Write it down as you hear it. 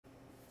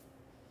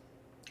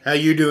How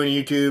you doing,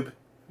 YouTube?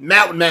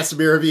 Matt with Massive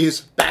Beer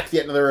Reviews, back to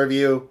yet another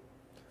review.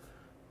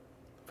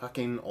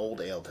 Fucking old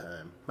ale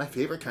time. My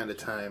favorite kind of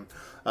time.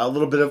 A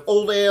little bit of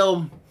old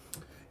ale,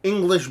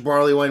 English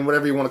barley wine,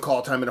 whatever you want to call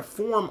it, time in a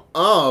form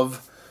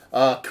of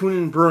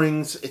Kuhnhenn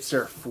Brewing's. It's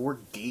their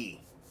 4D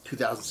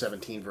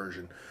 2017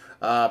 version.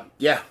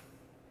 Yeah,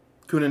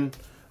 Kuhnhenn,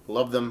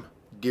 love them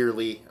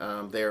dearly.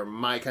 They're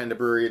my kind of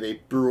brewery. They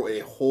brew a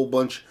whole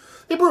bunch.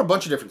 They brew a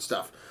bunch of different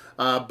stuff.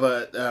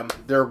 But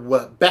they're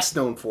best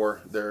known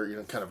for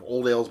their kind of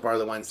old ales,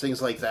 barley wines,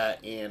 things like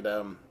that.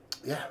 And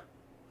yeah,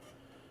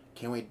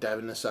 can't wait to dive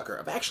into this sucker.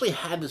 I've actually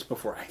had this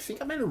before. I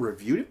think I might have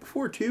reviewed it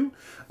before too.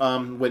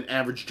 When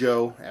Average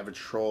Joe, Average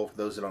Troll, for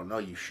those that don't know,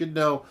 you should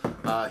know,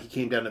 he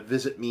came down to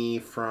visit me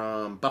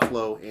from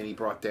Buffalo, and he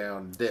brought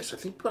down this. I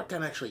think he brought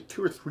down actually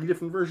 2 or 3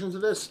 different versions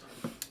of this.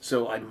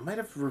 So I might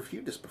have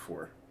reviewed this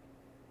before.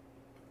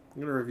 I'm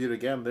going to review it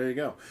again. There you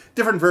go.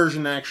 Different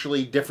version,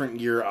 actually.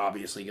 Different year,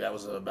 obviously. That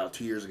was about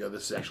 2 years ago.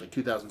 This is actually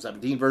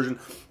 2017 version.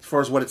 As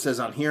far as what it says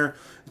on here,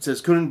 it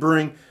says Kuhnhenn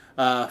Brewing,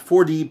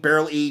 4D,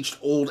 barrel-aged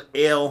old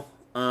ale,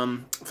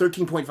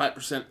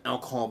 13.5%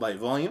 alcohol by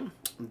volume.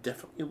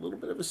 Definitely a little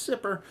bit of a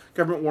sipper.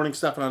 Government warning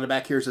stuff. And on the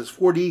back here it says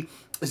 4D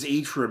is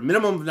aged for a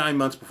minimum of 9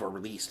 months before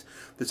released.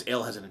 This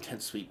ale has an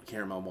intense sweet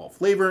caramel malt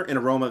flavor and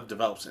aroma that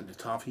develops into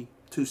toffee,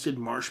 toasted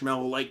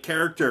marshmallow-like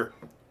character.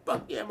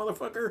 Fuck yeah,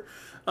 motherfucker.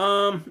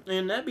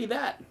 And that'd be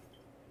that.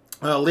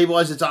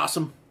 Label-wise, it's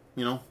awesome.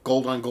 You know,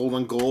 gold on gold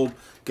on gold.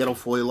 Ghetto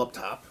foil up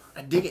top.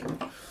 I dig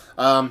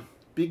it.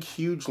 Big,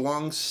 huge,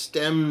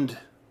 long-stemmed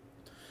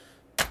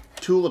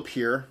tulip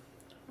here.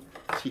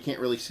 So you can't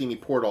really see me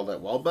pour it all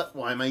that well. But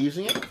why am I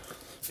using it?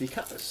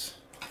 Because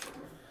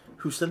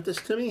who sent this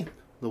to me?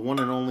 The one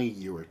and only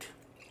Ewart.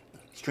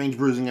 Strange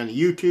Bruising on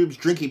the YouTubes.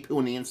 Drinky Poo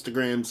on the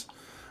Instagrams.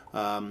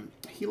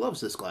 He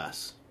loves this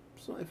glass.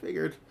 So I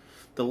figured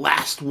the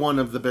last one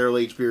of the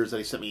barrel-aged beers that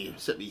he sent me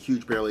a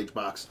huge barrel-aged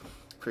box.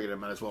 Figured I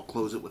might as well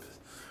close it with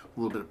a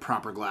little bit of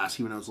proper glass,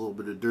 even though it's a little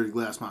bit of dirty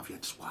glass mafia. I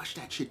just washed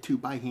that shit too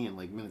by hand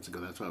like minutes ago.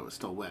 That's why it was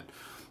still wet.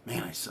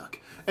 Man, I suck.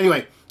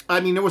 Anyway,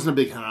 I mean, there wasn't a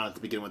big hand on it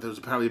to begin with. There was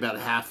probably about a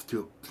half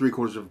to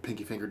 3/4 of a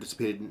pinky finger,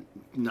 dissipated,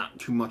 not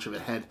too much of a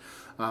head.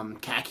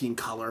 Khaki in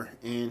color,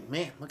 and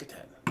man, look at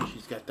that.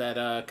 She's got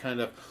that kind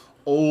of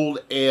old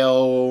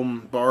ale,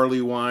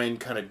 barley wine,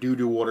 kind of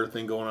doo-doo water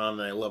thing going on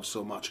that I love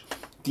so much.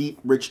 Deep,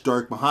 rich,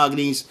 dark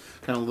mahoganies,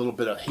 kind of a little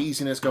bit of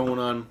haziness going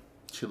on.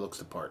 She looks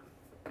the part.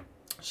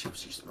 She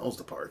smells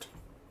the part.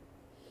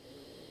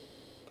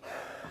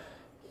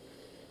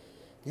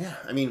 Yeah,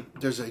 I mean,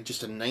 there's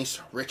just a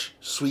nice, rich,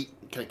 sweet,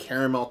 kind of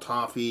caramel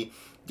toffee,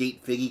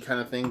 date figgy kind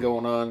of thing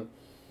going on.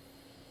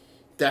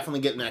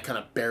 Definitely getting that kind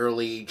of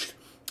barrel-aged,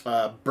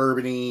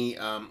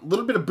 bourbon-y,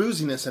 little bit of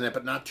booziness in it,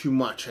 but not too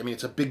much. I mean,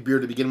 it's a big beer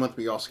to begin with,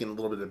 but you're also getting a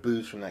little bit of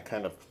booze from that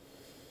kind of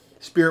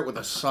spirit with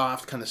a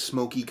soft, kind of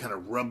smoky, kind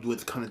of rubbed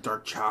with kind of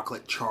dark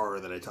chocolate char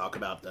that I talk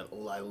about that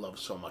I love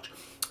so much.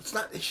 It's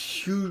not a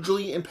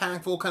hugely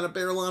impactful kind of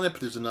barrel on it,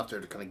 but there's enough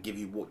there to kind of give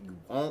you what you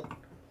want.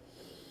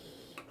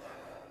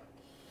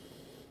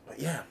 But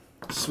yeah,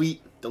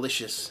 sweet,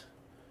 delicious.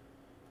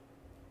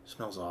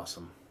 Smells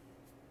awesome.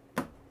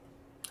 I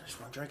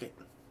just want to drink it.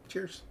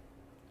 Cheers.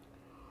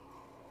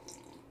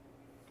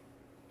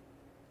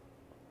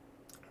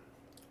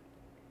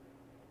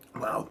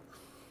 Wow.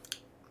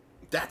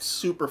 That's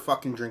super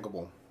fucking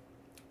drinkable.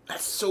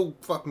 That's so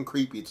fucking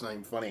creepy, it's not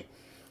even funny.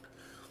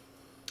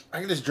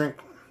 I could just drink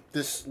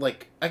this,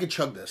 like, I could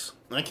chug this.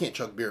 I can't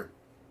chug beer.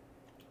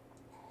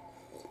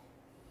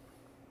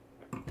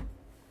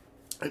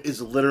 It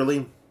is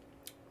literally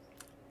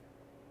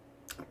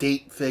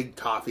date fig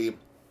toffee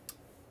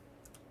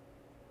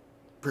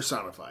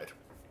personified.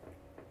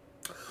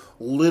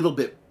 Little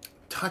bit,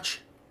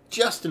 touch,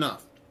 just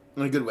enough,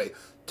 in a good way.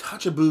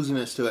 Touch of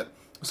booziness to it.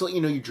 So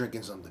you know you're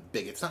drinking something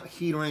big. It's not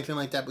heat or anything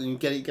like that, but you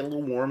get it, you get a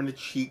little warm in the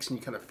cheeks, and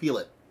you kind of feel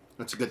it.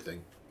 That's a good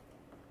thing.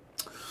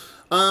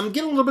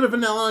 Getting a little bit of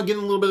vanilla,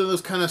 getting a little bit of those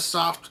kind of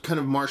soft, kind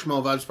of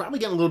marshmallow vibes. Probably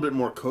getting a little bit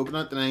more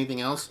coconut than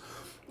anything else.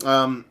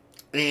 And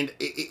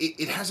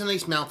it has a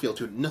nice mouthfeel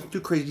to it. Nothing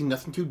too crazy,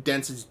 nothing too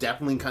dense. It's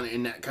definitely kind of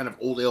in that kind of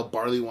old ale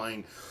barley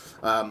wine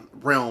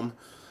realm.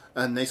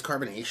 A nice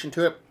carbonation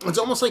to it. It's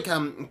almost like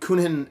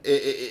Kuhnhenn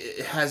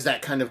it has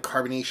that kind of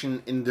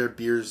carbonation in their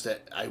beers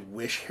that I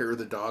wish Hair of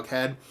the Dog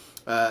had.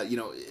 You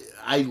know,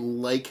 I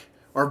like,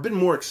 or I've been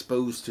more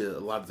exposed to a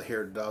lot of the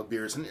Hair of the Dog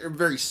beers, and they're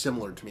very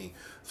similar to me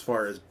as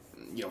far as,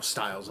 you know,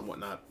 styles and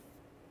whatnot.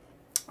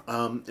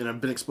 And I've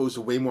been exposed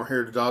to way more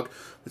Hair of the Dog.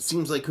 It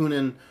seems like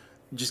Kuhnhenn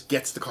just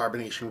gets the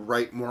carbonation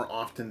right more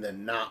often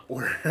than not,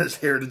 whereas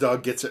Hair of the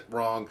Dog gets it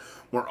wrong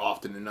more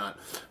often than not.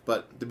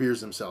 But the beers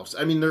themselves,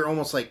 I mean, they're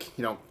almost like,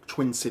 you know,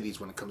 twin cities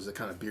when it comes to the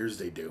kind of beers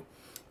they do.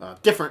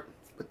 Different,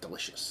 but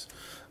delicious.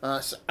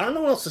 So I don't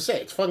know what else to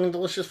say. It's fucking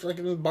delicious,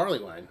 fucking barley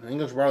wine.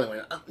 English barley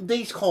wine.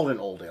 They call it an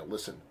old ale.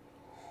 Listen.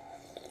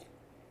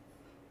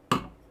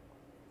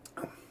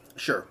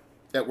 Sure,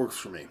 that works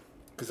for me,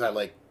 because I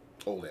like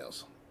old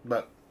ales.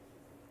 But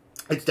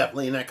it's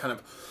definitely in that kind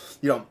of,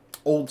 you know,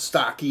 old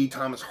stocky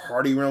Thomas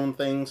Hardy realm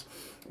things.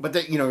 but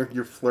that, you know,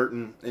 you're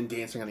flirting and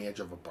dancing on the edge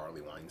of a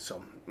barley wine.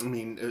 So, I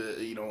mean,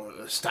 you know,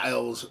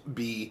 styles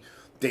be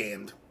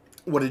damned.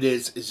 What it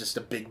is just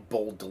a big,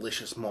 bold,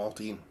 delicious,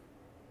 malty,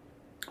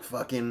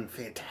 fucking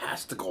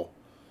fantastical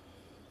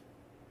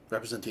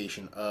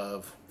representation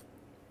of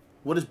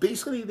what is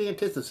basically the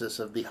antithesis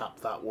of the hop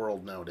thought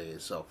world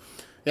nowadays. So,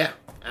 yeah,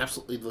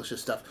 absolutely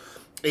delicious stuff.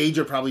 Age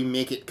will probably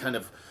make it kind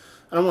of,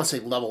 I don't want to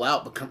say level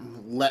out, but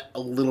let a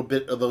little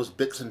bit of those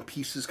bits and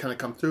pieces kind of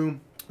come through.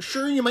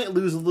 Sure, you might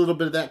lose a little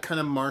bit of that kind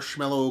of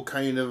marshmallow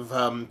kind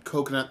of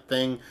coconut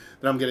thing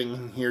that I'm getting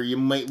in here. You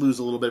might lose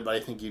a little bit, but I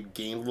think you'd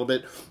gain a little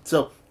bit.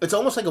 So it's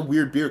almost like a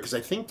weird beer, because I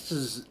think this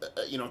is,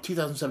 you know,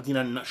 2017.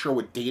 I'm not sure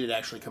what date it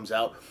actually comes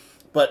out,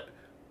 but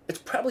it's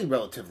probably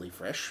relatively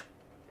fresh.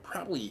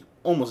 Probably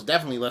almost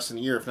definitely less than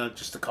a year, if not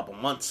just a couple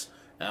months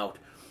out.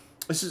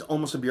 This is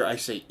almost a beer I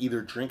say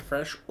either drink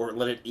fresh or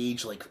let it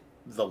age like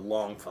the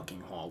long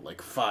fucking haul,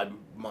 like 5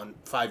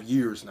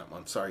 years, not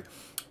months, sorry,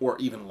 or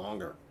even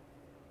longer.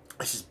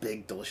 This is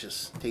big,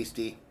 delicious,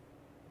 tasty,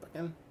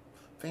 fucking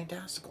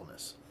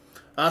fantasticalness.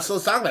 So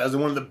let's talk about it. Is it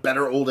one of the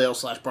better old ale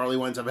 / barley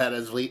wines I've had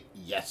as of late?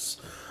 Yes.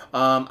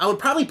 I would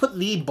probably put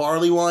the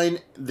barley wine,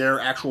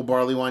 their actual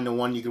barley wine, the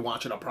one you can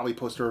watch it. I'll probably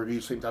post a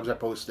review same times I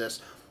post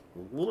this.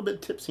 A little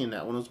bit tipsy in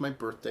that one. It was my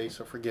birthday,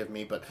 so forgive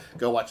me, but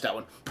go watch that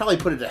one. Probably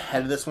put it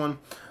ahead of this one.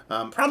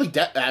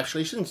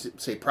 Actually, I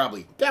shouldn't say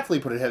probably. Definitely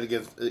put it ahead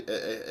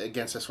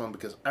against this one,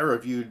 because I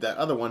reviewed that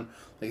other one,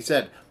 like I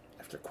said,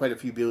 after quite a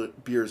few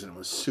beers, and it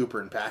was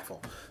super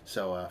impactful.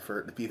 So for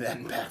it to be that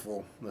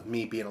impactful with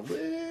me being a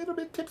little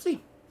bit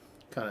tipsy,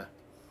 kind of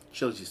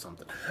shows you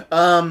something.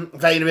 Value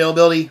and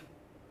availability.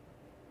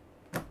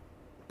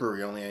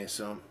 Brewery only, I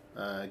assume.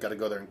 Got to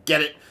go there and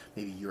get it.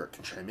 Maybe Europe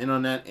can chime in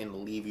on that and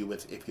leave you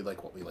with, if you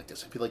like what we like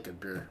this, if you like good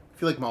beer,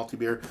 if you like malty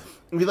beer,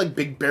 if you like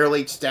big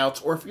barrel-aged stouts,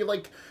 or if you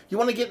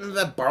want to get into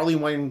that barley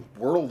wine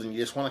world and you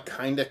just want to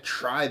kind of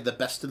try the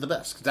best of the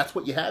best, because that's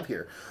what you have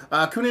here.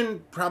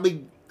 Kuhnhenn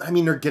probably, I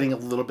mean, they're getting a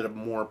little bit of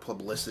more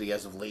publicity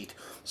as of late,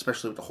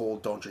 especially with the whole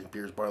Don't Drink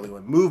Beers Barley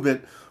Wine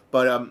movement,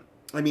 but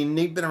I mean,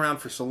 they've been around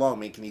for so long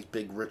making these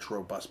big, rich,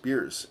 robust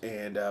beers,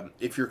 and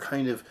if you're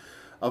kind of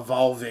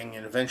evolving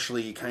and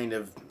eventually kind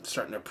of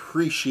starting to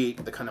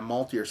appreciate the kind of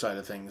maltier side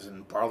of things,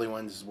 and barley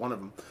wines is one of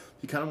them, if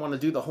you kind of want to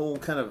do the whole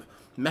kind of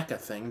mecca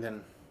thing,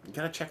 then you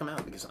got to check them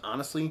out, because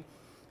honestly,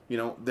 you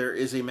know, there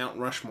is a Mount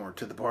Rushmore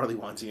to the barley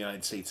wines in the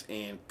United States,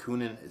 and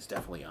Kuhnhenn is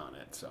definitely on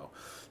it. So,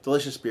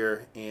 delicious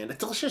beer, and a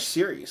delicious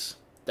series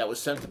that was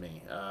sent to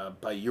me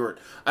by Yurt.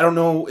 I don't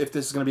know if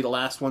this is going to be the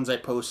last ones I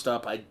post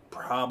up. I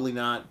probably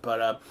not,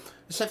 but I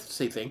just have to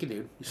say thank you,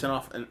 dude. You sent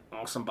off an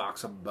awesome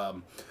box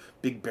of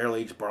big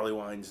barrel-aged barley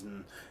wines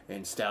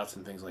and stouts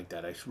and things like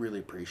that. I really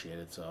appreciate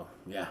it. So,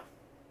 yeah.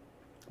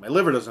 My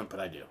liver doesn't, but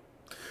I do.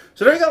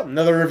 So there you go.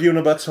 Another review in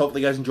the books.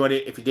 Hopefully you guys enjoyed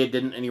it. If you did,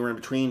 didn't, anywhere in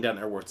between, down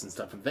there, words and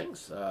stuff and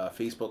things.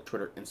 Facebook,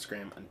 Twitter,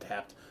 Instagram,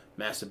 Untapped,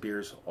 Massive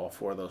Beers, all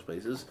 4 of those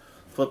places.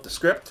 Flip the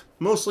script.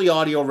 Mostly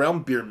audio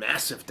realm,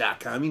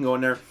 beermassive.com. You can go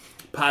in there,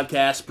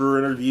 podcasts, brewer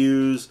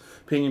interviews,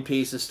 opinion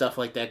pieces, stuff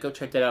like that. Go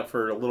check that out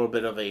for a little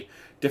bit of a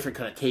different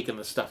kind of take on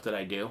the stuff that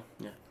I do.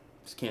 Yeah.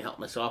 Just can't help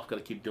myself. Got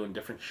to keep doing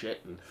different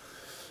shit. And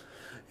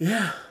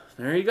yeah,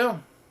 there you go.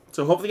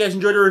 So hopefully you guys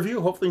enjoyed the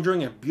review. Hopefully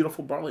enjoying a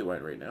beautiful barley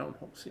wine right now. And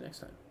hope to see you next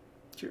time.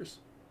 Cheers.